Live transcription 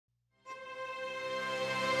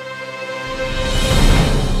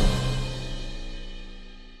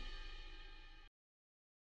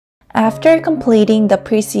After completing the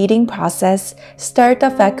preceding process, start the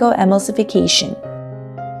phacoemulsification.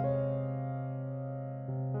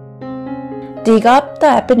 Dig up the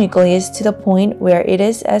epinucleus to the point where it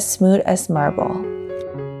is as smooth as marble.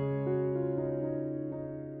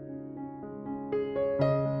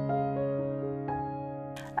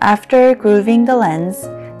 After grooving the lens,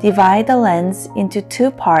 divide the lens into two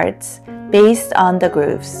parts based on the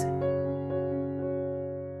grooves.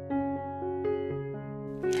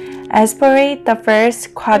 Aspirate the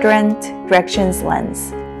first quadrant directions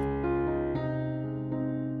lens.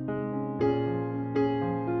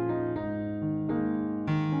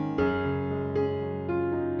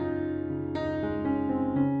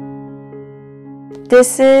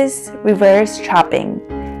 This is reverse chopping,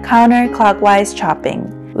 counterclockwise chopping,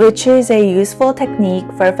 which is a useful technique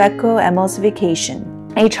for phacoemulsification.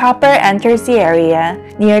 A chopper enters the area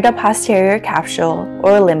near the posterior capsule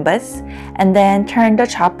or limbus and then turn the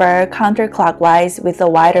chopper counterclockwise with a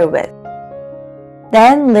wider width.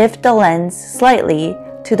 Then lift the lens slightly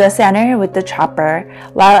to the center with the chopper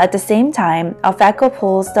while at the same time a phaco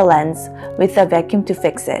pulls the lens with a vacuum to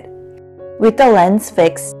fix it. With the lens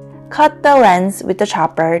fixed, cut the lens with the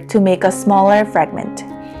chopper to make a smaller fragment,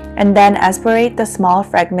 and then aspirate the small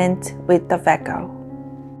fragment with the phaco.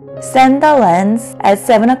 Send the lens at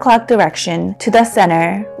 7 o'clock direction to the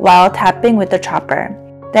center while tapping with the chopper.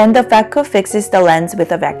 Then the phaco fixes the lens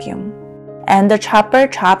with a vacuum, and the chopper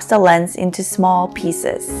chops the lens into small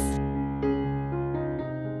pieces.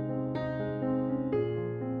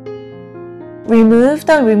 Remove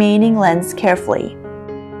the remaining lens carefully.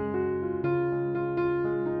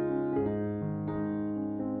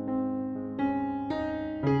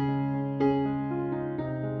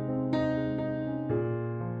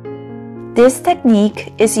 This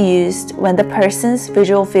technique is used when the person's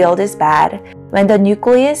visual field is bad, when the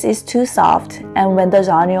nucleus is too soft, and when the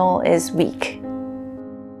zonule is weak.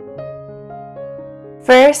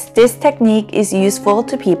 First, this technique is useful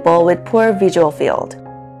to people with poor visual field.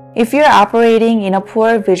 If you're operating in a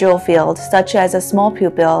poor visual field, such as a small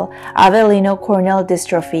pupil, avellino-corneal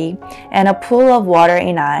dystrophy, and a pool of water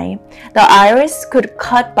in eye, the iris could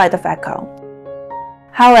cut by the phaco.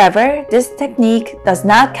 However, this technique does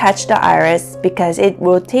not catch the iris because it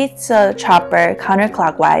rotates the chopper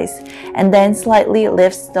counterclockwise and then slightly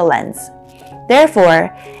lifts the lens.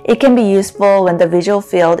 Therefore, it can be useful when the visual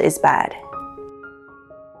field is bad.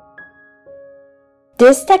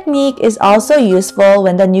 This technique is also useful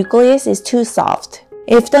when the nucleus is too soft.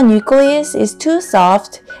 If the nucleus is too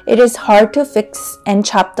soft, it is hard to fix and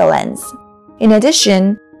chop the lens. In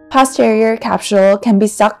addition, posterior capsule can be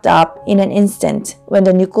sucked up in an instant when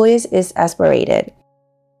the nucleus is aspirated.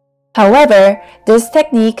 However, this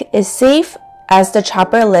technique is safe as the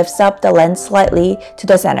chopper lifts up the lens slightly to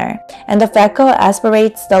the center, and the phaco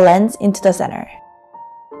aspirates the lens into the center.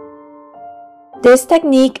 This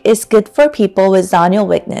technique is good for people with zonule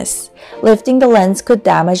weakness. Lifting the lens could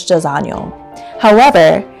damage the zonule.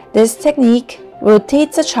 However, this technique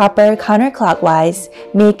rotates the chopper counterclockwise,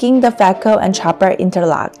 making the phaco and chopper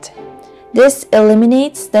interlocked. This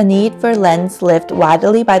eliminates the need for lens lift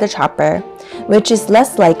widely by the chopper, which is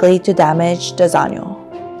less likely to damage the zonule.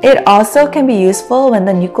 It also can be useful when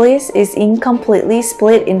the nucleus is incompletely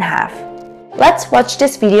split in half. Let's watch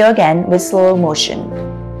this video again with slow motion.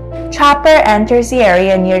 Chopper enters the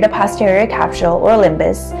area near the posterior capsule or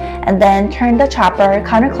limbus, and then turn the chopper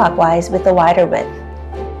counterclockwise with a wider width.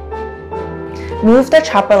 Move the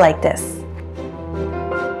chopper like this.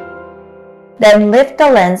 Then lift the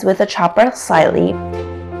lens with the chopper slightly,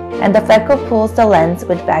 and the phaco pulls the lens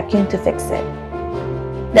with vacuum to fix it.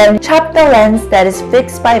 Then chop the lens that is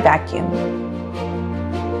fixed by vacuum.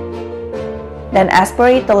 Then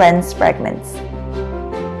aspirate the lens fragments.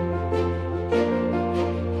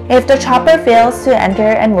 If the chopper fails to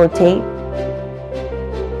enter and rotate,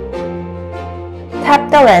 tap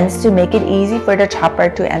the lens to make it easy for the chopper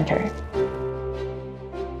to enter.